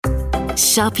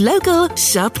Shop local,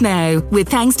 shop now. With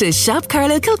thanks to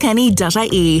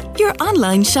shopcarlokilkenny.ie, your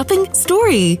online shopping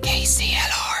story.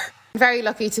 KCLR. Very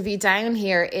lucky to be down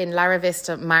here in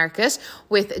Larravista Market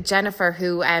with Jennifer,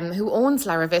 who owns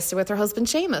Larravista with her husband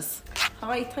Seamus.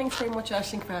 Hi, thanks very much,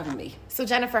 Aisling, for having me. So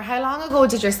Jennifer, how long ago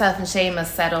did yourself and Seamus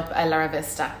set up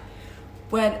Larravista?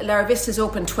 Well, Larravista's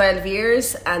open 12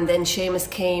 years, and then Seamus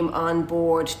came on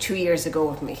board 2 years ago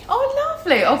with me. Oh,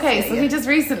 lovely. Okay, so he just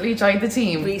recently joined the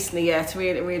team. Recently, yeah, it's a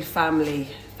real family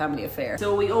affair.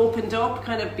 So we opened up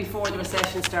kind of before the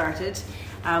recession started.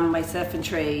 Myself and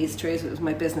Trace was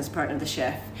my business partner, the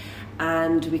chef,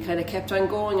 and we kind of kept on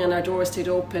going, and our doors stayed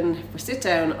open for sit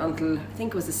down until I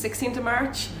think it was the 16th of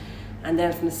March, and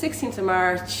then from the 16th of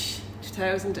March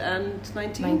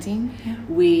 2019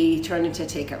 we turned into a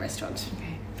takeout restaurant.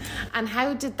 Okay. And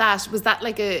how did that, was that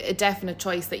like a definite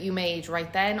choice that you made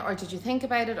right then, or did you think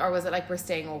about it, or was it like we're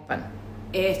staying open?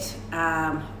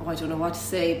 I don't know what to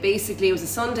say. Basically, it was a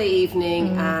Sunday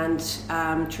evening, and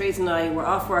Trace and I were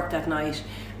off work that night,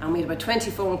 and we had about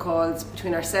 20 phone calls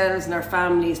between ourselves and our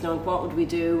families, knowing what would we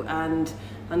do, and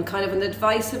kind of on the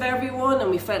advice of everyone,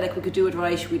 and we felt like we could do it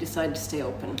right. We decided to stay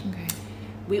open. Okay.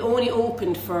 We only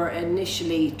opened for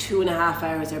initially 2.5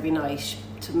 hours every night,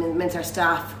 to meant our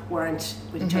staff weren't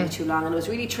too long, and it was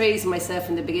really Trace and myself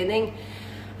in the beginning,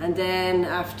 and then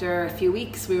after a few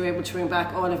weeks we were able to bring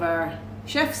back all of our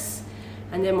chefs,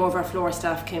 and then more of our floor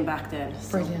staff came back then.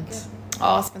 Brilliant. So, yeah.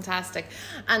 Oh, it's fantastic.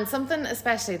 And something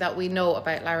especially that we know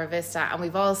about Larravista, and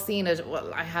we've all seen it,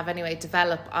 well, I have anyway,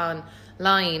 develop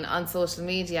online on social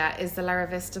media, is the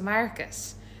Larravista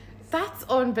Market. That's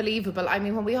unbelievable. I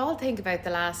mean, when we all think about the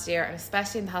last year, and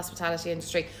especially in the hospitality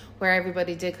industry, where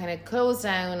everybody did kind of close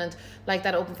down and like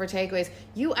that open for takeaways,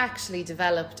 you actually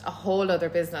developed a whole other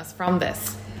business from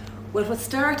this. Well, what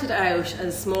started out as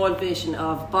a small vision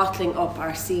of bottling up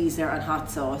our Caesar and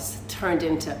hot sauce turned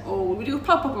into, we do a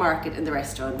pop-up market in the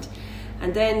restaurant.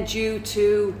 And then due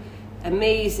to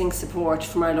amazing support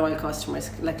from our loyal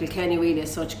customers, like Kilkenny really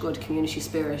has such good community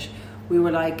spirit, we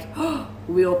were like,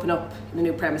 we open up the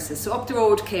new premises. So Up the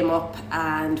Road came up,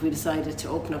 and we decided to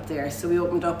open up there. So we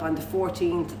opened up on the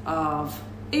 14th of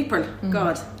April,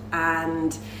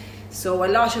 and so a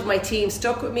lot of my team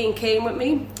stuck with me and came with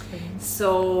me.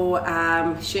 So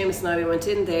Seamus and I, we went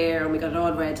in there and we got it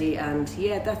all ready, and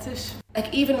yeah, that's it.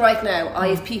 Like even right now, I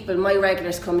have people, my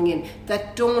regulars coming in,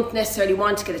 that don't necessarily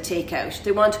want to get a takeout.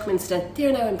 They want to come in and stand.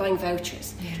 They're now in buying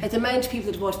vouchers. Yeah. Like the amount of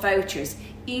people that bought vouchers,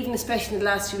 even especially in the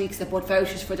last few weeks, that bought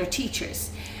vouchers for their teachers.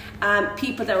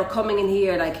 People that were coming in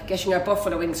here, like getting our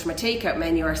buffalo wings from a takeout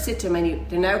menu or a sit-down menu,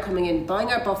 they're now coming in, buying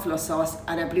our buffalo sauce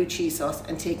and our blue cheese sauce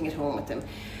and taking it home with them.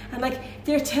 And like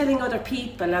they're telling other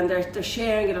people, and they're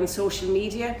sharing it on social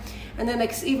media. And then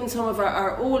like even some of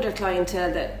our older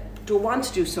clientele that don't want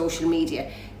to do social media,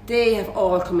 they have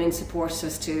all come in, supported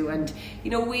us too. And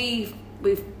you know, we've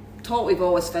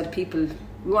always fed people,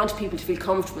 we want people to feel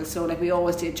comfortable, so like we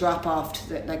always did drop off to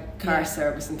the like car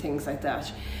service and things like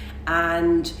that.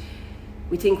 And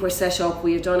we think we're set up,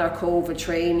 we've done our COVID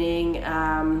training,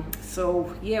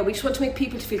 so yeah, we just want to make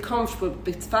people to feel comfortable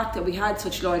with the fact that we had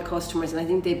such loyal customers, and I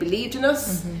think they believed in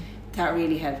us. That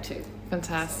really helped too.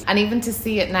 Fantastic. And even to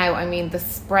see it now, I mean, the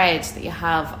spread that you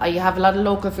have a lot of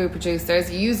local food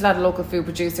producers, you use a lot of local food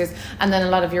producers, and then a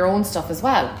lot of your own stuff as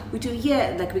well. We do,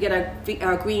 yeah, like we get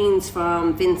our greens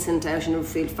from Vincent out in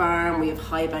Ruefield Farm, we have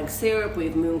Highbank syrup, we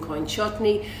have Mooncoin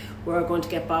chutney, we're going to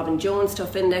get Bob and Jones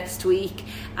stuff in next week.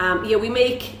 We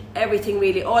make everything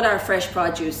really, all our fresh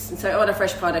produce, all our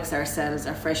fresh products ourselves,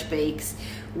 our fresh bakes.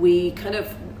 The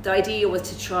idea was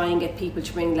to try and get people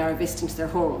to bring Larravista into their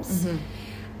homes.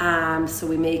 So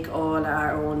we make all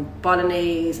our own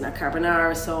bolognese and our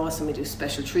carbonara sauce, and we do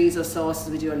special chorizo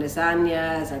sauces, we do our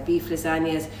lasagnas, our beef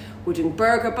lasagnas. We're doing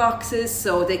burger boxes,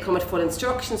 so they come with full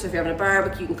instructions. So if you're having a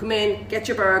barbecue, you can come in, get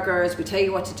your burgers, we tell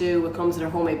you what to do. It comes with our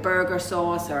homemade burger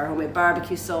sauce or our homemade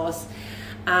barbecue sauce.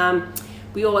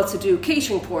 We also do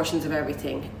catering portions of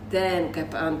everything. Then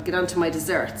get on to my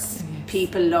desserts.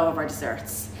 People love our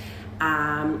desserts.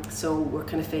 So we're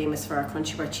kind of famous for our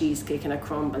crunchy bar cheesecake and our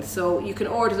crumble. So you can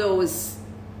order those.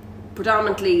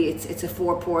 Predominantly it's a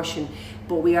 4 portion,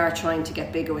 but we are trying to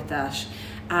get bigger with that.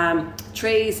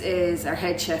 Trace is our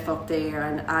head chef up there,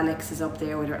 and Alex is up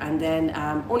there with her. And then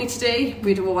only today,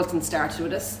 Breda Walton started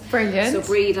with us. Brilliant. So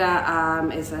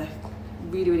Breda is a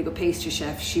really, really good pastry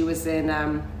chef. She was in,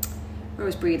 where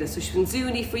was Breda? So she was in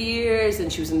Zuni for years,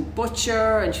 and she was in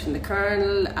Butcher, and she was in the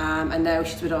Colonel, and now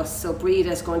she's with us. So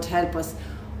Breda is going to help us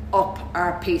up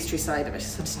our pastry side of it.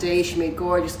 So today she made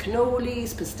gorgeous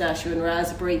cannolis, pistachio and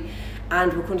raspberry,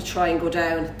 and we're going to try and go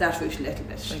down that route a little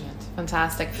bit. Brilliant.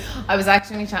 Fantastic. I was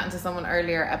actually chatting to someone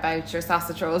earlier about your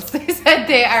sausage rolls. They said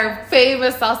they are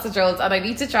famous sausage rolls and I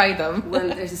need to try them. Well,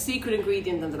 there's a secret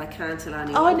ingredient in them that I can't tell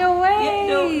anyone. Oh, no way.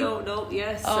 Yeah, no.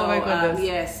 Yes. Oh, my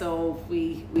goodness. So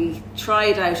we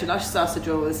tried out a lot of sausage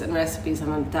rolls and recipes,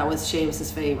 and that was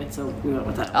Seamus's favourite, so we went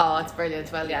with that. Oh, it's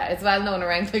brilliant. Well, yeah, it's well known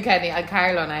around Kilkenny and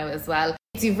Carlow now as well.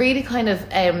 You've really kind of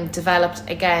developed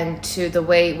again to the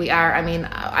way we are. I mean,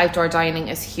 outdoor dining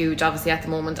is huge, obviously, at the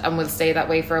moment, and will stay that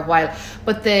way for a while.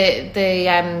 But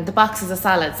the boxes of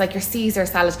salads, like your Caesar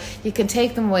salad, you can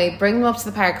take them away, bring them up to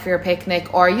the park for your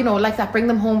picnic, or like that, bring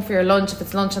them home for your lunch if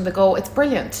it's lunch on the go. It's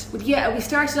brilliant. But yeah, we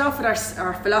started off with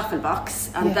our falafel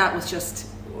box, and that was just.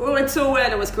 Oh, it went so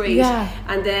well, it was great. Yeah.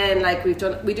 And then we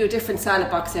do a different salad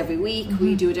box every week.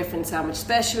 We do a different sandwich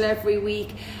special every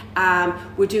week.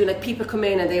 We're doing people come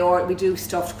in and we do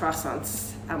stuffed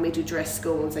croissants and we do dress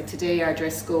scones. Like today our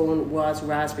dress scone was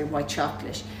raspberry white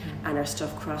chocolate and our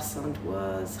stuffed croissant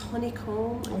was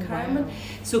honeycomb and caramel. Wow.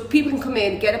 So people can come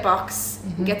in, get a box,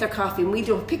 and get their coffee, and we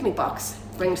do a picnic box,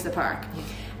 bring to the park.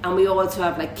 And we also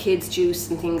have kids juice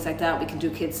and things like that. We can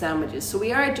do kids sandwiches. So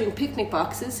we are doing picnic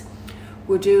boxes.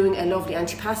 We're doing a lovely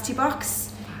antipasti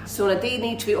box, so that they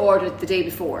need to be ordered the day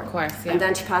before. Of course, yeah. And the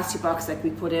antipasti box, we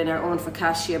put in our own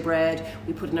focaccia bread,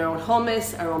 we put in our own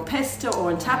hummus, our own pesto,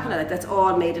 our own tapenade. That's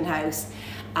all made in house,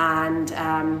 and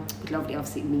with lovely,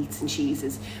 obviously, meats and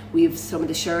cheeses. We have some of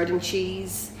the Sheridan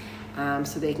cheese,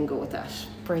 so they can go with that.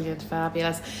 Brilliant,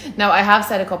 fabulous. Now, I have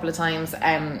said a couple of times,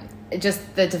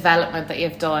 just the development that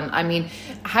you've done. I mean,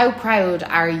 how proud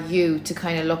are you to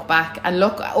kind of look back and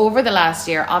look over the last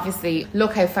year? Obviously,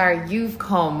 look how far you've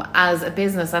come as a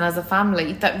business and as a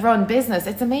family that run business.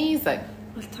 It's amazing.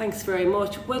 Well, thanks very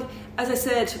much. Well, as I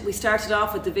said, we started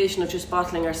off with the vision of just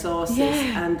bottling our sauces,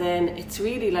 and then it's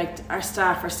really our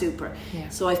staff are super. Yeah.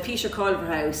 So I've Peter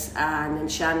Culverhouse and then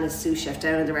Shannon is sous chef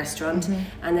down in the restaurant,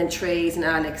 and then Trace and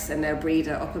Alex and now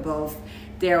Breda up above.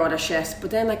 They're all our chefs. But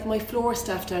then my floor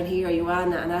staff down here,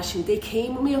 Joanna and Ashley, they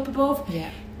came with me up above. Yeah.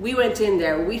 We went in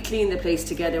there, we cleaned the place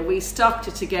together, we stocked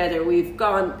it together, we've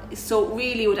gone. So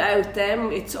really without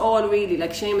them, it's all really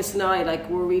Seamus and I,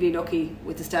 we're really lucky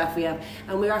with the staff we have.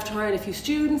 And we're after hiring a few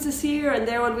students this year and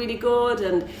they're all really good.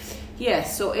 And yeah,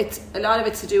 so it's a lot of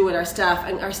it's to do with our staff,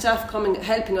 and our staff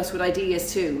helping us with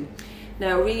ideas too.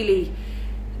 Now really,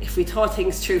 if we thought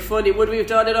things through fully, would we have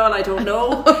done it all? I don't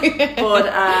know. But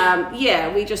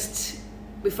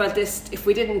we felt this, if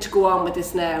we didn't go on with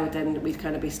this now, then we'd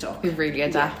kind of be stuck. We've really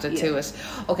adapted to it.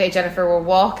 Okay, Jennifer, we're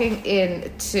walking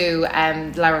into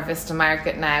Lara Vista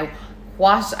Market now.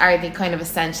 What are the kind of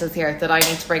essentials here that I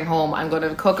need to bring home? I'm going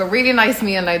to cook a really nice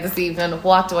meal now this evening.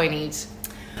 What do I need?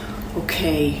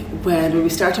 Okay, well, will we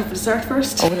start off with dessert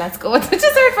first? Oh, let's go with the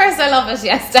dessert first. I love it.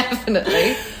 Yes,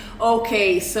 definitely.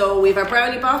 Okay, so we have our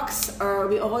brownie box, or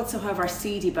we also have our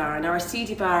CD bar. Now our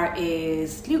CD bar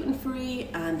is gluten-free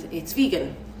and it's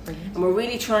vegan. Brilliant. And we're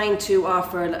really trying to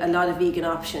offer a lot of vegan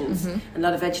options, a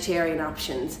lot of vegetarian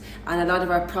options, and a lot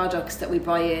of our products that we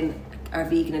buy in are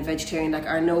vegan and vegetarian, like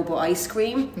our Nobo ice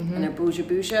cream and our Bouja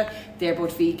Bouja. They're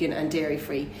both vegan and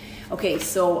dairy-free. Okay,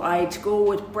 so I'd go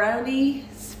with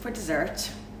brownies for dessert.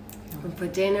 And for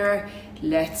dinner,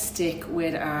 let's stick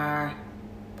with our...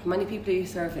 How many people are you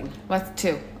serving? What's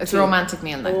 2? It's a romantic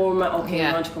meal now.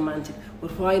 Romantic.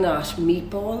 But why not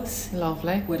meatballs?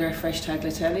 Lovely. With our fresh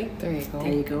tagliatelle. There you go.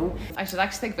 There you go. I should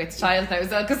actually think about the child now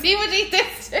as well, because he would eat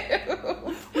this too.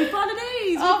 With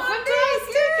bolognese. Oh,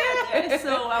 fantastic. Yeah.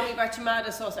 So, and we've our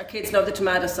tomato sauce. Our kids love the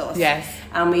tomato sauce. Yes.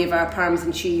 And we have our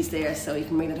Parmesan cheese there, so you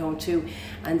can bring it home too.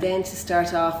 And then to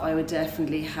start off, I would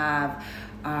definitely have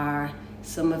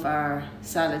some of our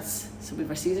salads. So we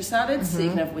have our Caesar salads, so you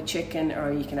can have it with chicken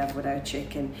or you can have it without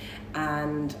chicken.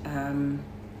 And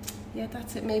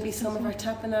that's it. Maybe some of our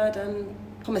tapenade and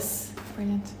hummus.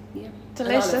 Brilliant. Yeah.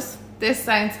 Delicious. This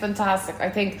sounds fantastic. I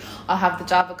think I'll have the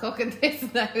job of cooking this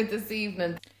now this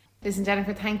evening. Listen,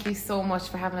 Jennifer, thank you so much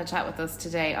for having a chat with us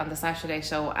today on the Saturday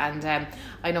show, and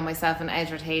I know myself and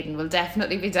Edward Hayden will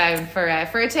definitely be down for a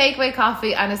takeaway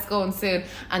coffee and a scone soon,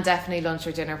 and definitely lunch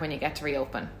or dinner when you get to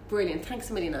reopen. Brilliant. Thanks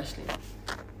a million, Ashley.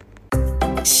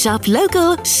 Shop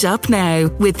local, shop now.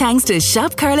 With thanks to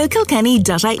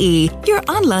shopcarlowkilkenny.ie, your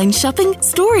online shopping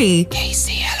story.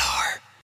 KCLR.